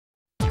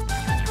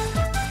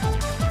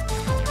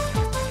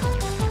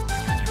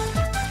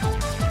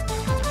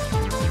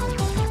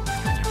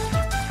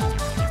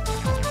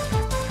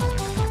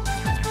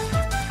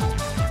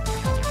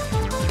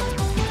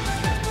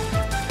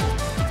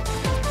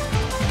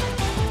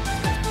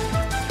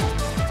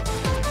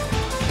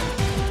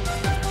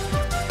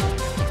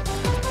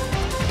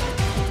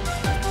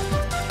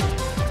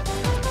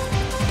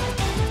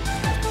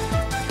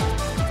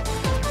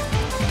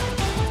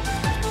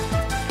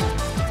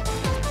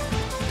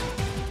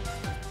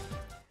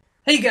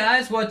Hey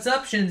guys, what's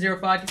up?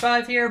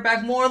 Shin0525 here,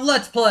 back more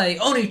Let's Play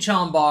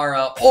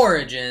Onechanbara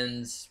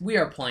Origins. We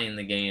are playing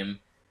the game.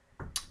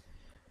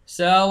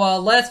 So,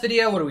 last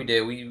video, what did we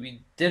do?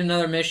 We did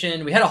another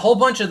mission. We had a whole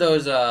bunch of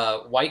those,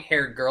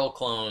 white-haired girl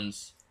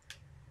clones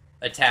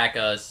attack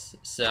us,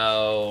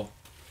 so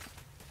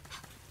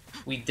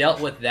we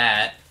dealt with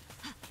that.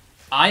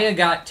 Aya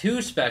got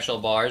 2 special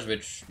bars,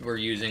 which we're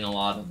using a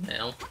lot of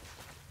now.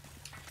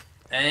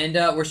 And,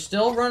 we're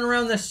still running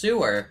around the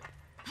sewer.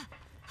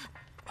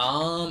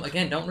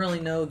 Again, don't really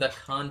know the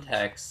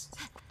context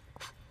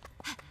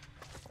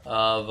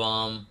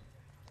of,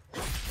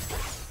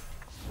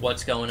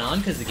 what's going on,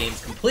 because the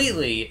game's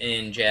completely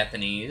in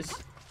Japanese.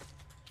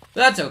 But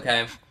that's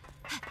okay.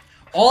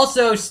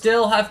 Also,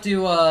 still have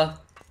to,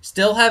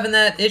 still having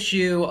that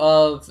issue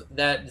of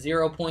that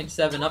 0.7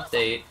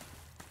 update.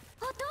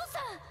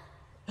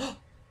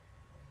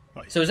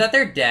 So is that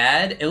their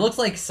dad? It looks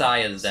like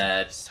Saya's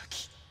dad.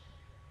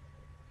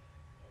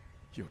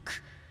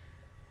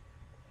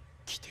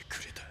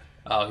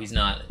 Oh, he's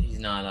not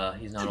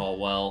all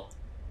well.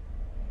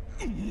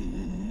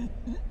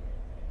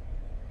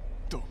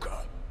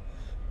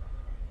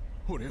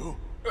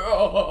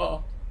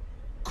 Oh.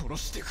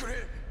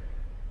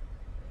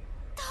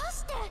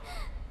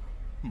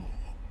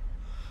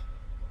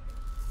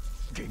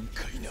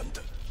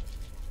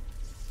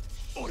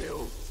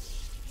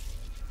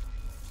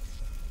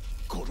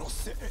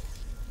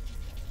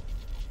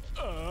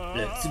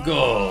 Let's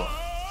go.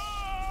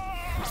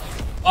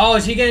 Oh,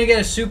 is he gonna get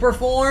a super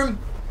form?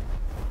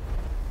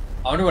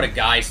 I wonder what a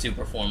guy's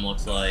super form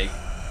looks like.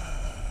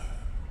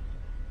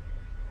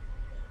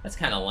 That's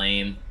kind of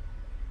lame.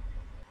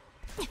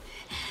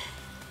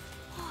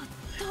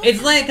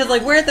 It's lame because,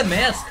 like, where'd the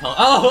mask come?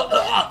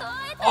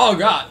 Oh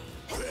god.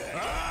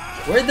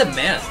 Where'd the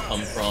mask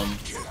come from?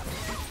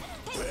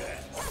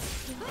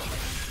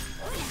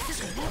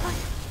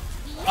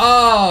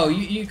 Oh,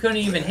 you couldn't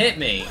even hit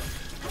me.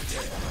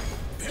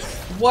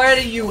 What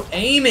are you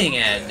aiming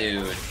at,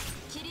 dude?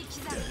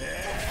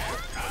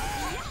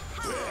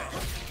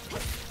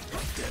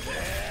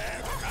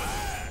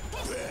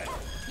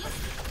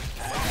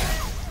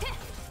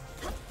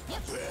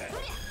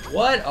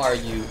 What are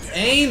you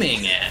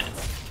aiming at?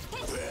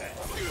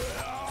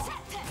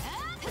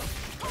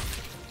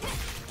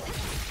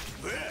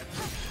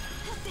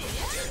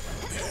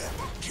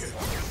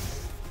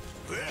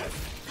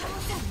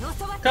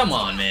 Come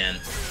on, man.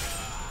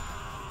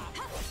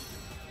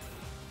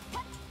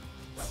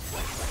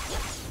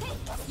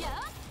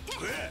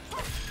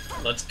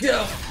 Let's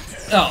go.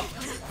 Oh.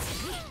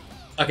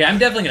 Okay, I'm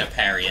definitely gonna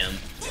parry him.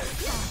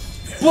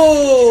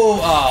 Whoa!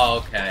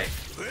 Oh, okay.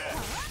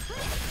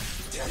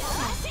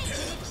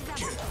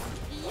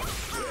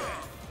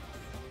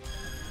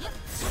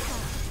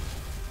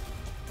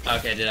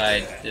 Okay, did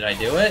I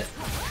do it?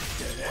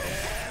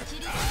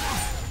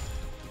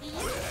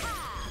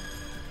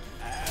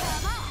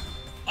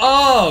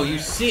 Oh, you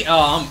see?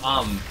 Oh,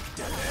 I'm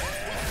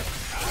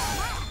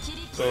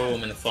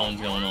boom, and the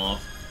phone's going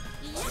off.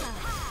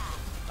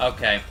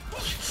 Okay.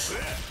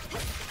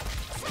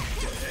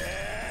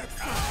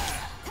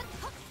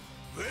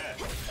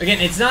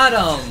 Again, it's not,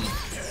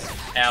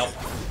 ow.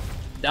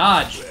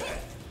 Dodge.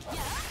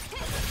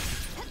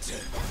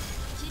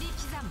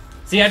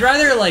 See, I'd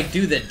rather, like,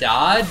 do the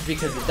dodge,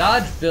 because the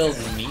dodge builds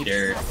a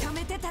meter.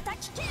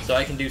 So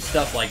I can do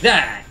stuff like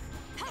that.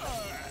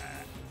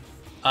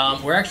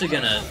 We're actually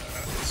gonna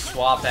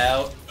swap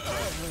out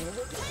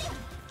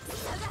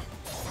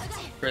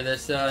for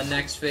this,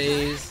 next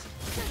phase.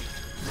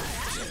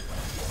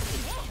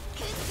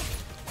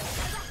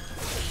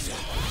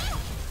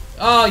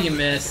 Oh, you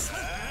missed.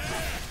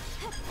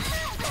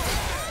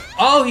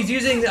 Oh, he's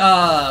using,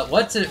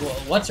 what's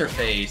her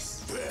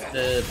face?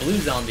 The blue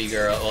zombie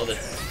girl. Oh,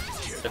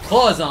 the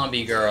claw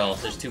zombie girl.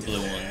 There's 2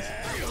 blue ones.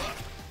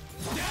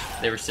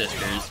 They were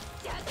sisters.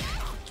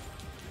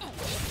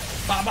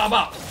 Bop, bop,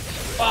 bop.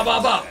 Bop,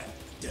 bop, bop.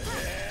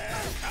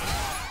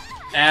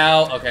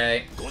 Ow,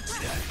 okay.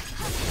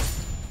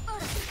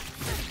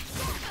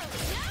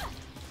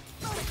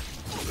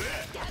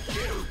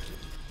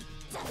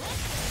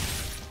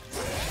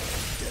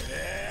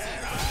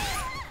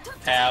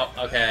 Ow,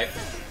 okay.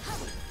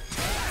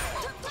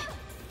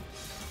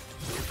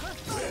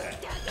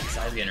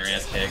 Sai's getting her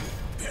ass kicked.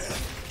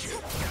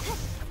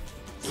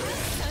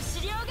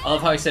 I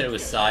love how he said it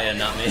was Saya,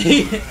 not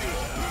me.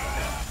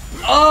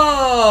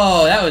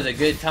 Oh, that was a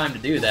good time to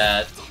do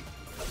that.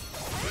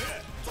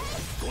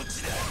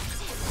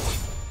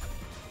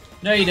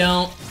 No, you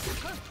don't.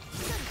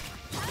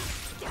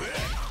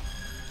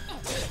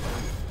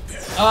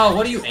 Oh,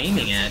 what are you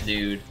aiming at,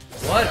 dude?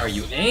 What are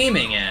you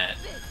aiming at?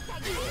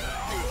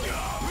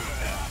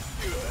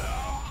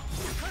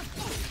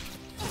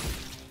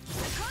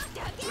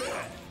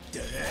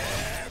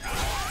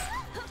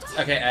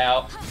 Okay,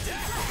 ow.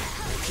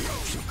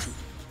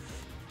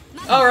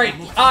 Alright,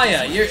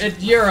 Aya,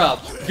 you're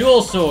up.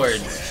 Dual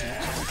swords.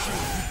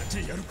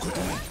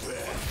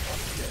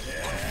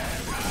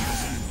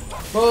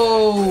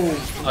 Boom!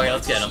 Okay,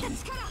 let's get him.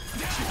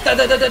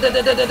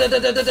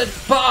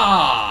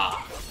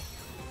 Bah!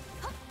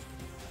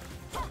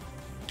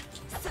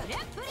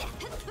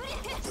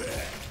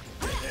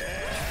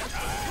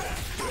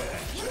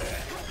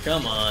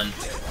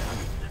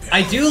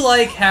 I do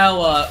like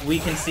how we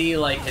can see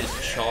like his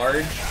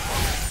charge.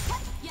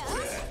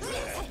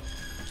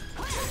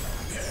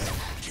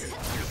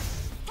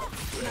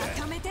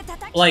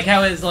 Like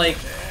how his like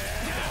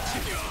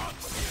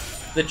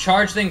the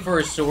charge thing for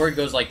his sword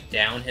goes like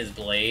down his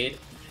blade.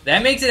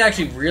 That makes it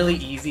actually really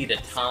easy to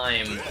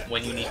time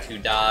when you need to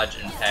dodge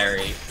and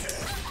parry.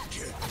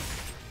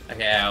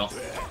 Okay, ow.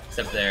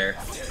 Except there.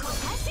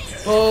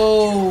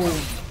 Boom!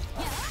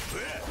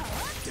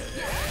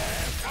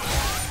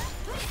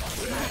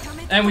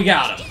 And we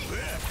got him.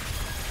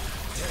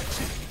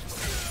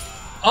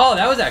 Oh,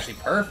 that was actually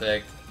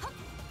perfect.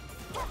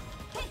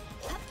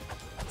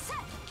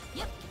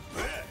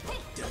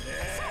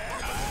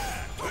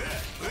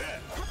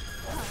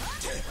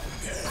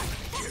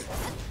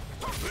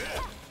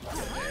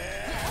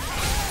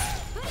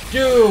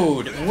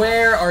 Dude,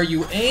 where are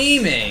you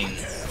aiming?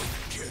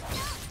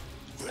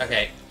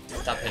 Okay,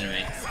 stop hitting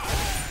me.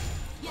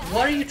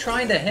 What are you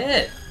trying to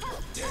hit?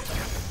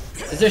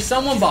 Is there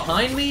someone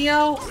behind me,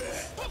 yo?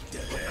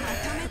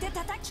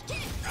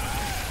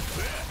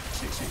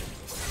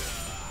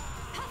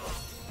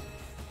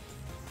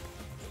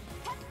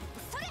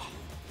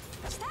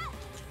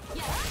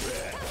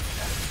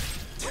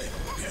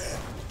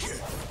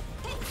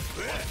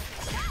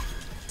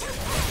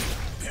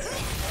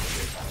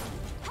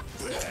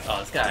 Oh,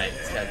 this guy's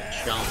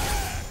a chump.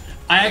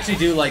 I actually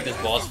do like this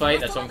boss fight,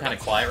 that's why I'm kind of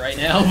quiet right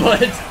now,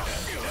 but...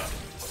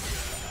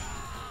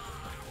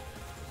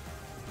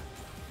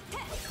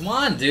 Come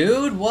on,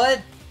 dude,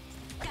 what?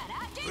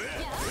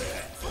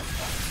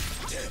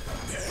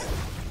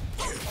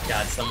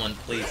 God, someone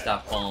please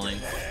stop falling.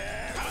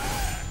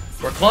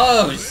 We're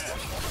closed!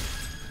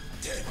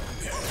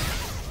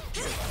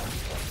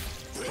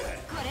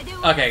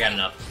 Okay, I got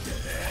enough.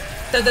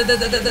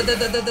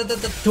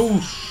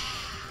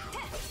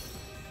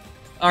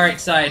 Alright,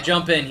 Saiyan,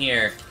 jump in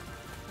here.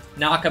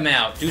 Knock him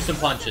out. Do some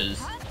punches.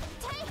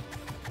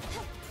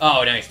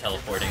 Oh, now he's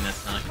teleporting.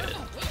 That's not good.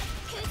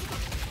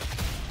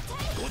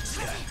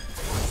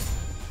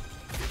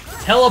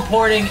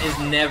 Teleporting is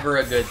never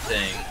a good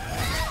thing.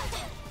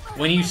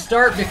 When you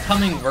start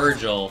becoming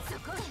Virgil...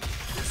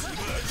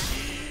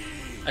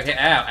 Okay,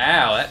 ow,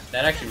 ow.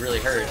 That actually really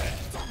hurt.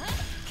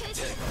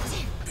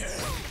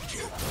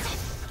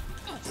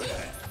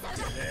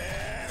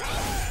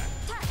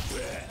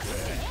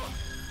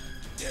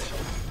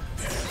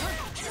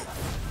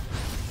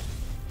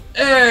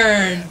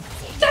 And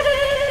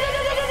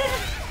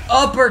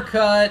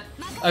uppercut.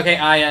 Okay,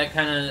 I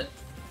kind of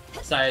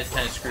Saiyan's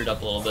kind of screwed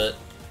up a little bit.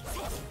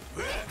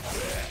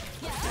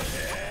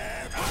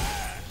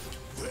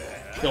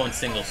 Going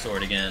single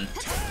sword again.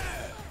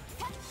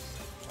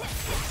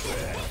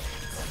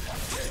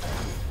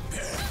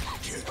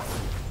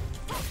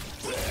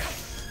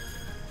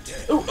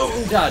 Ooh, ooh,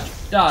 ooh, dodge,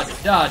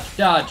 dodge, dodge,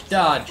 dodge,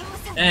 dodge,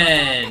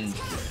 and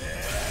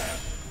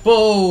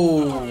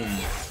boom.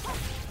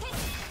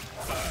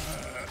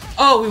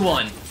 Oh, we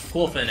won.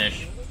 Cool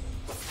finish.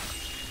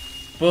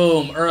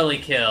 Boom, early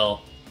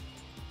kill.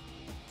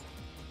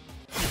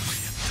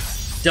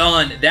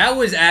 Done. That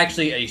was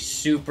actually a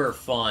super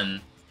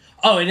fun...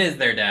 Oh, it is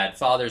their dad.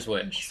 Father's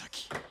wish.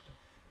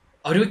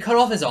 Oh, do we cut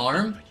off his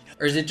arm?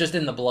 Or is it just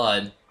in the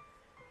blood?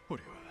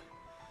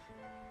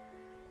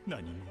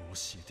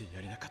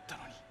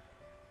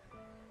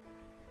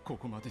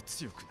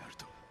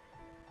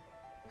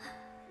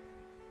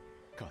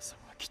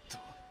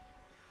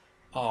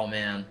 Oh,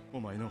 man.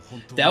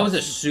 That was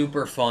a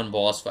super fun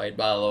boss fight,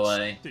 by the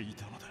way.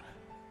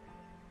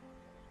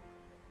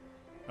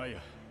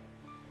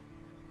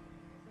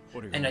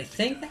 And I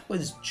think that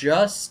was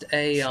just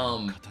a,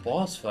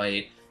 boss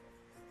fight.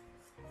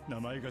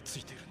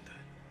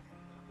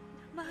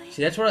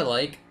 See, that's what I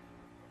like.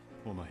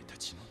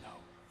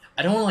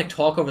 I don't want to, like,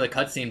 talk over the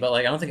cutscene, but,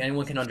 like, I don't think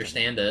anyone can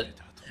understand it.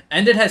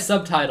 And it has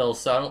subtitles,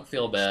 so I don't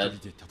feel bad.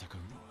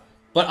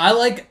 But I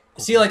like...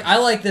 See, like, I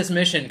like this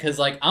mission, because,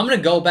 like, I'm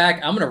gonna go back,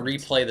 I'm gonna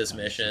replay this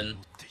mission.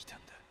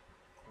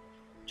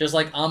 Just,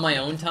 like, on my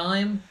own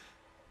time.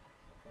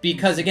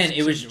 Because, again,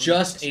 it was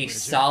just a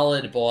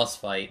solid boss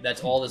fight.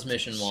 That's all this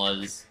mission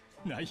was.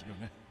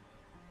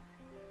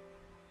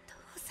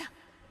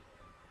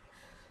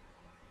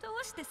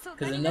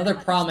 Because another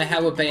problem I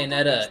have with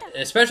Bayonetta,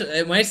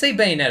 especially, when I say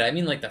Bayonetta, I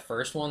mean, like, the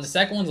first one. The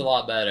second one's a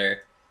lot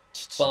better.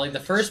 But, like, the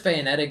first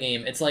Bayonetta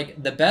game, it's,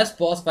 like, the best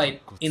boss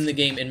fight in the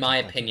game, in my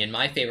opinion,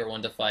 my favorite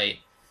one to fight,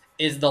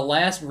 is the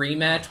last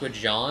rematch with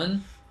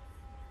Jean.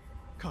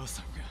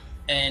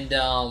 And,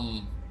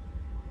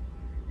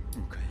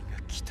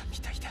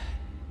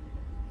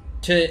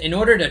 in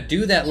order to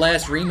do that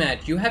last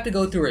rematch, you have to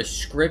go through a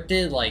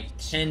scripted, like,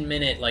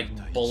 10-minute,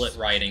 like, bullet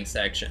writing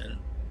section.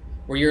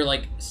 Where you're,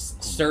 like,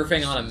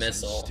 surfing on a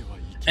missile.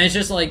 And it's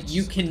just, like,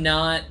 you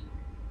cannot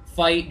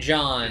fight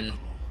John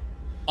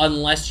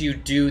unless you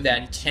do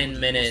that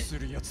 10-minute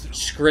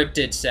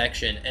scripted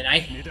section. And I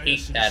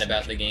hate that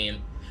about the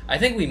game. I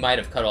think we might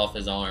have cut off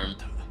his arm.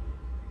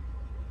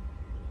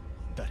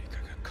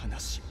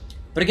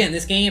 But again,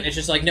 this game, it's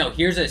just like, no,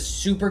 here's a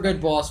super good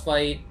boss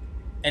fight.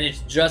 And it's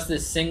just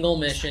this single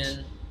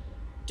mission.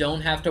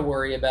 Don't have to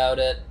worry about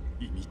it.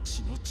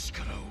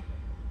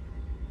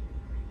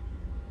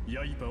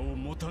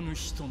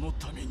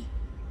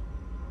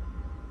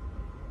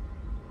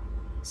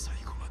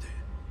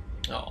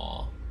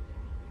 Aww.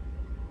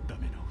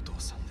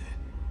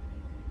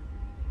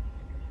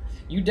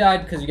 You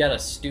died because you got a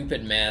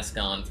stupid mask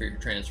on for your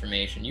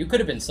transformation. You could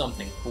have been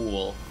something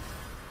cool.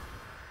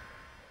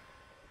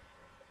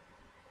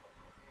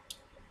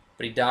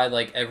 But he died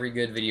like every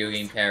good video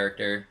game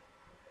character.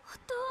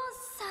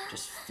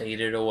 Just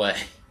faded away.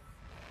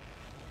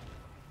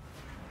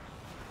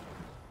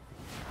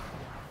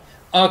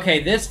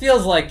 Okay, this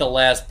feels like the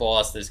last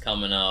boss that's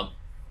coming up.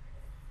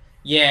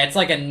 Yeah, it's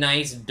like a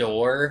nice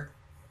door.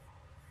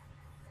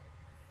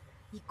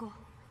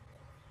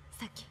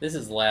 This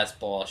is last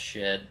boss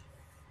shit.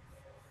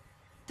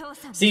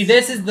 See,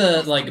 this is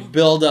the, like,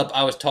 build-up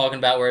I was talking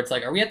about where it's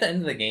like, are we at the end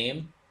of the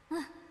game?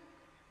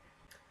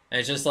 And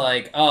it's just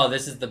like, oh,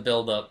 this is the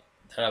build-up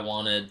that I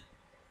wanted.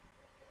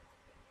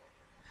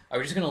 Are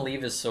we just gonna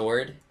leave his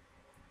sword?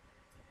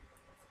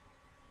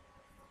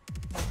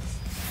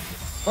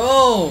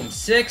 Boom!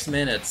 6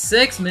 minutes.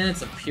 6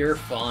 minutes of pure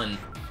fun.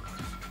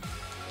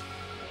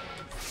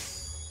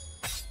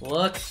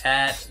 Look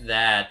at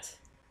that.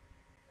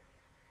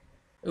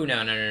 Ooh,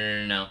 no, no, no, no,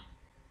 no, no.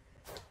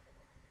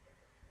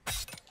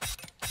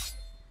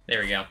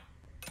 There we go.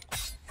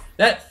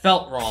 That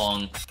felt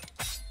wrong.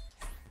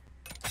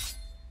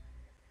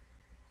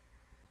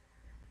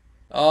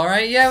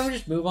 Alright, yeah, we'll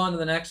just move on to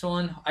the next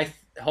one.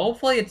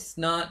 Hopefully it's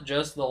not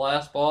just the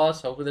last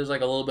boss. Hopefully there's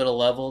like a little bit of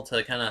level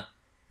to kind of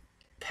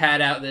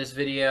pad out this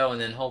video, and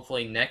then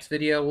hopefully next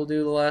video we'll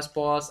do the last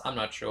boss. I'm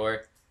not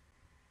sure.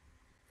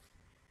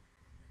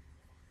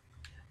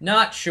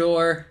 Not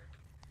sure.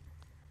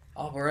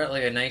 Oh, we're at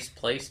like a nice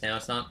place now.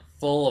 It's not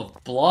full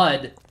of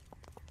blood.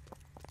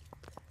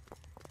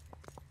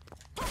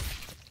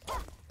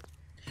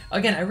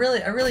 Again, I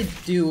really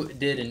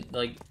didn't,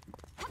 like,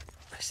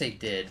 I say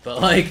did,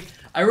 but, like,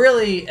 I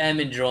really am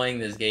enjoying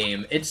this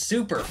game. It's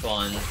super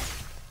fun.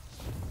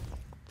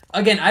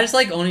 Again, I just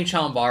like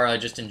Onechanbara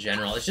just in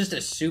general. It's just a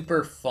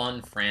super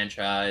fun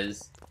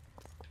franchise.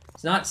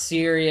 It's not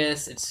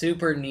serious. It's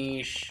super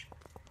niche.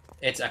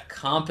 It's a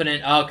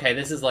competent... Okay,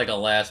 this is like a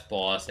last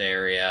boss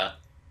area.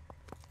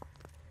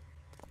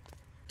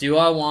 Do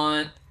I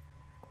want...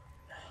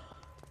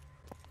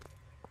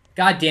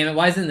 God damn it,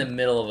 why is it in the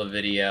middle of a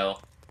video?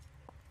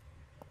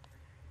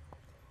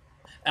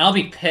 I'll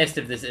be pissed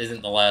if this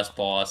isn't the last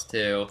boss,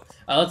 too.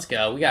 Let's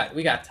go. We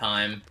got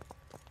time.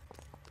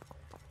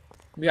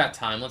 We got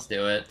time. Let's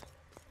do it.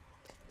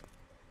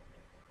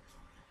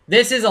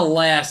 This is a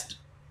last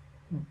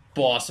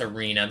boss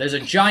arena. There's a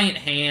giant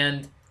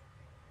hand.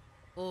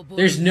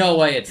 There's no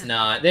way it's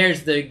not.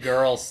 There's the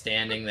girl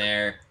standing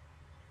there.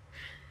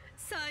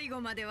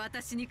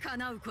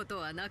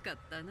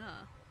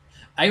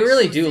 I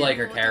really do like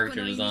her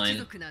character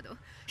design.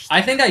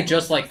 I think I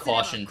just like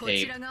caution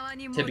tape,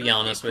 to be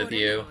honest with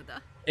you.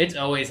 It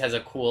always has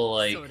a cool,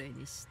 like...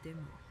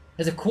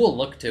 has a cool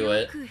look to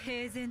it.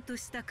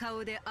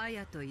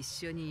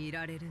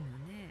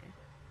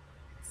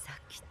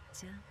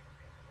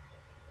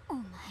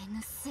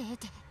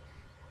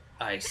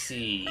 I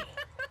see.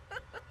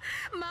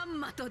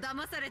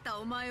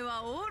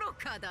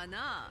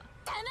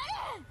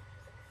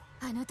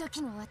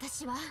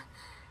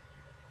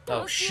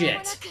 Oh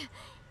shit.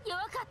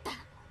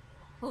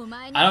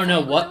 I don't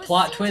know what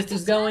plot twist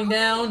is going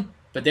down,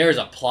 but there's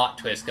a plot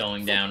twist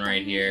going down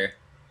right here.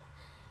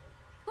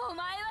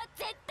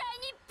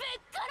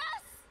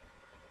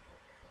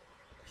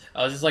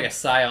 Oh, is this like a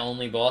Saiyan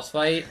only boss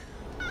fight?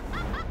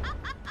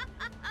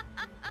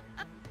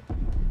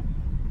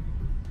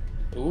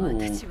 Ooh.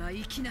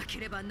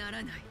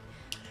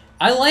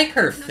 I like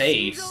her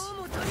face.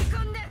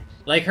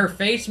 Like, her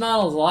face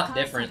model is a lot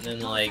different than,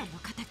 like,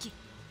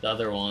 the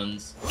other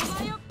ones. I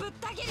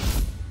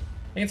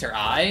think it's her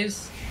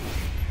eyes.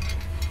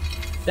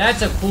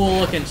 That's a cool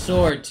looking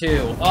sword,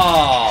 too.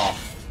 Oh.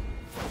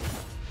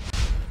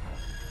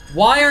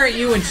 Why aren't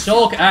you in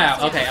Soul...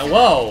 Ah, okay,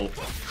 whoa.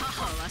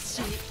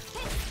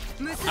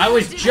 I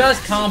was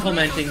just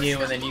complimenting you,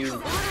 and then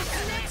you...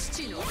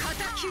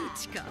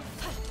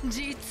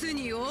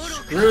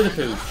 Screw the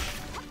pooch.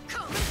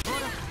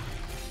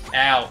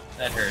 Ow,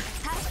 that hurt.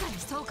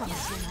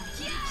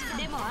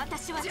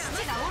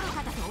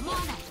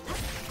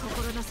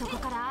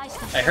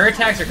 Hey, her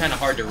attacks are kind of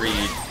hard to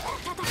read.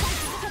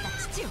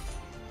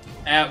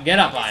 Ow, get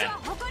up, Aya.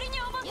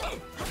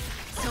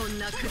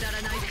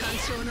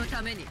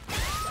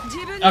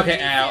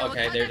 Okay, ow,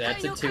 okay, there,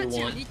 that's a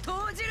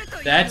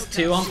 2-1. That's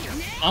 2,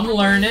 I'm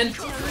learning.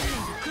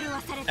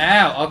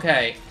 Ow,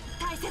 okay.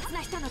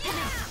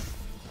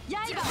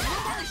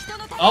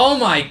 Oh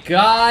my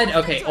god!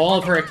 Okay, all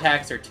of her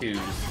attacks are 2s.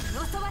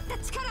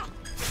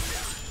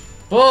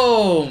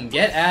 Boom!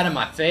 Get out of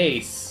my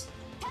face.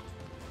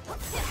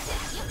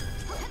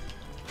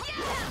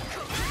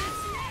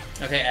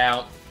 Okay,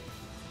 out.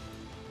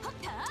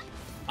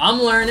 I'm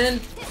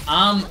learning.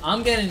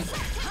 I'm getting...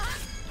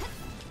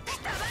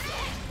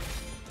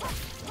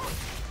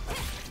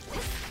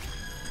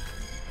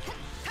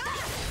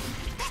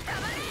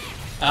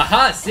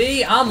 Aha,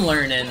 see? I'm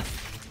learning.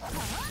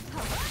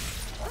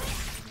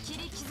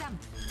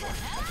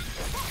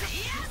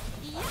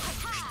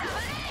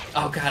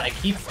 Oh god, I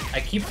keep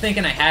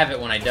thinking I have it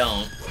when I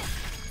don't.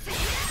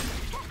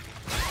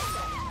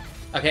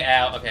 Okay,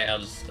 ow. Okay, I'll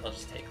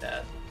just take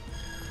that.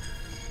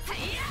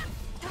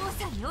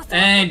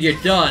 And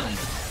you're done.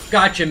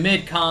 Gotcha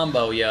mid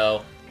combo,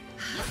 yo.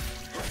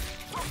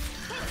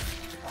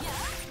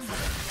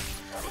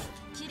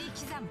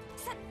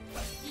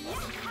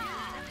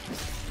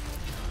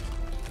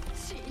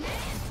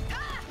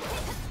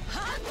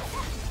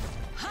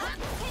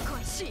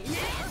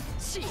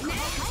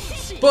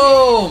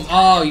 Boom!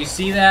 Oh, you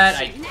see that?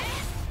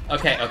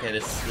 Okay,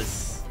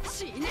 this.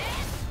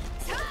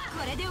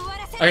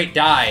 Okay,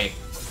 die.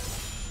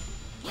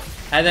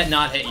 How'd that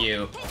not hit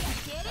you?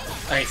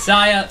 Okay,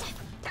 Saya.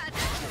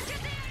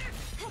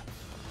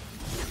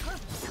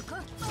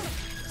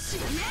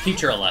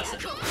 Teach her a lesson.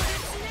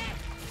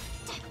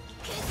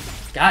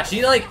 God,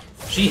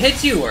 she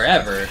hits you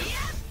wherever.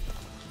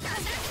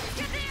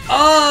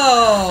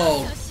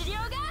 Oh!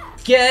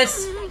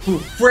 Guess who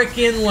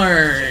frickin'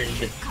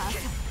 learned?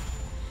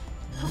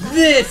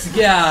 This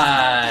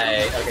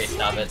guy! Okay,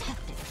 stop it.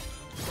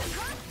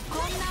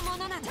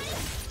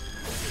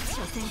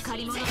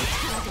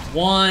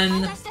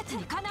 One.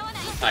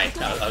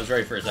 Alright, I was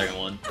ready for a second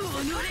one.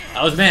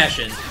 I was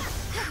mashing.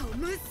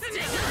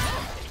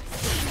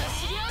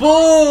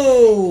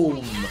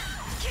 Boom!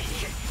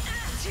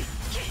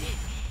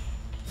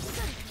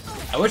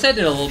 I wish I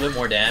did a little bit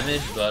more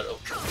damage, but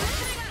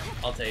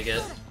I'll take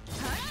it.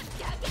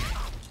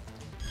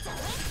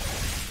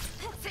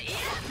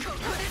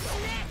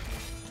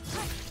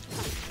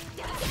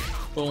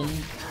 Boom.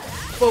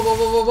 Boom, boom,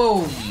 boom, boom,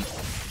 boom.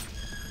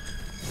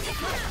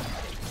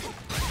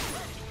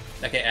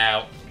 Okay,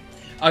 ow.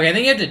 Okay, I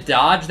think you have to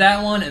dodge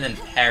that one and then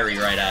parry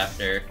right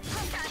after.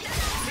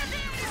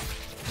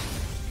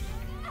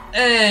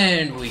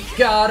 And we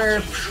got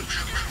her.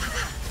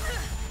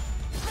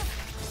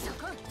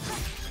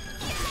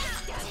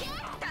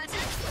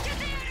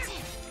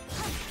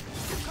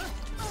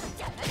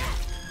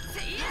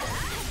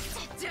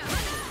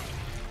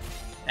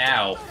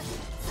 Ow.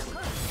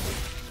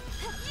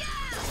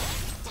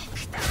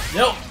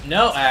 Nope,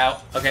 no,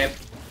 ow. Okay.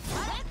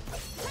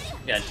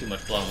 Got too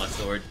much blood on my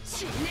sword.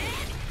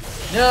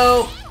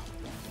 No!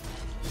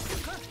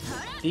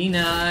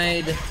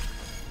 Denied.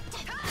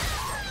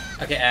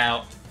 Okay,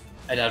 ow.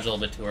 I dodged a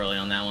little bit too early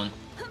on that one.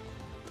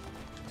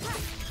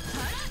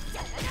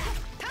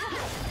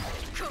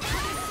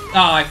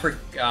 Oh, I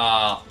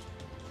forgot.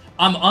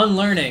 I'm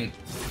unlearning.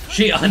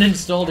 She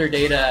uninstalled her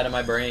data out of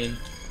my brain.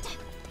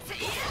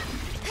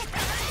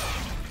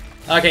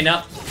 Okay,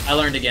 no. I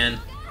learned again.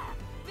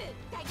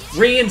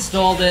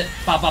 Reinstalled it.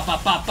 Bop, bop,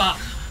 bop, bop, bop.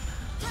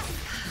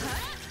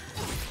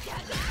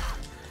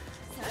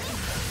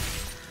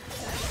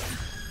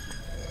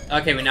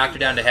 Okay, we knocked her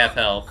down to half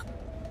health.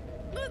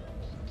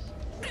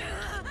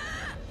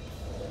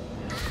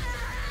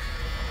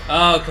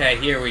 Okay,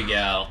 here we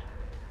go.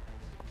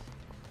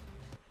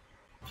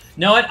 You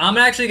know what? I'm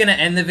actually going to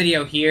end the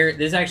video here.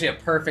 This is actually a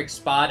perfect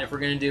spot if we're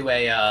going to do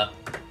a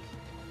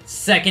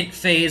second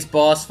phase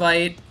boss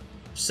fight.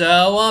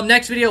 So,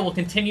 next video, we'll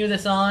continue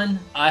this on.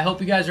 I hope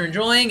you guys are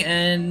enjoying,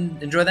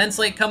 and enjoy the end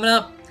slate coming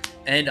up.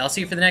 And I'll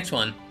see you for the next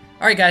one.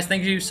 Alright guys,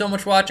 thank you so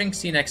much for watching.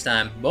 See you next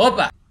time.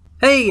 Bye-bye.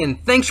 Hey,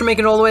 and thanks for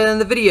making it all the way to the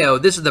end of the video.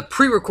 This is the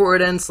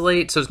pre-recorded end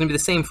slate, so it's going to be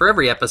the same for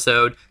every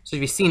episode. So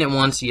if you've seen it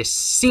once, you've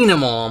seen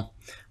them all.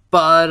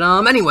 But,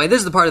 anyway, this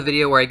is the part of the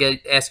video where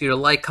I ask you to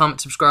like,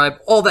 comment, subscribe,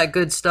 all that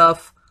good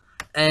stuff.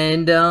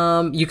 And,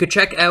 you could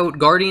check out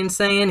Guardian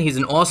Saiyan. He's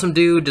an awesome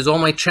dude, does all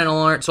my channel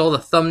art, so all the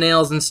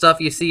thumbnails and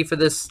stuff you see for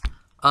this,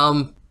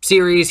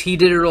 series, he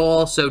did it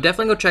all. So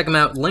definitely go check him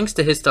out. Links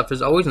to his stuff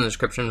is always in the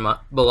description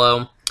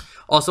below.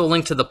 Also, a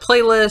link to the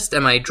playlist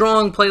and my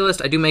drawing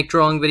playlist. I do make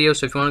drawing videos,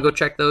 so if you want to go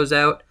check those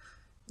out,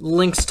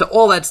 links to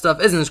all that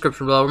stuff is in the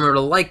description below. Remember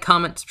to like,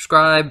 comment,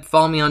 subscribe,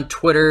 follow me on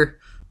Twitter,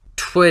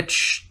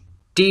 Twitch,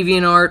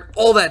 DeviantArt,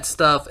 all that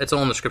stuff. It's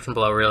all in the description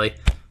below, really.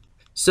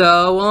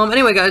 So,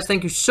 anyway, guys,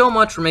 thank you so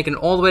much for making it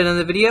all the way to the end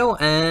of the video,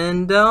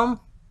 and,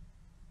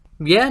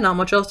 yeah, not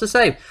much else to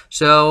say.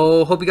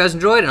 So, hope you guys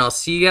enjoyed, and I'll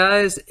see you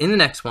guys in the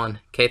next one.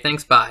 Okay,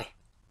 thanks, bye.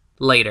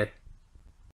 Later.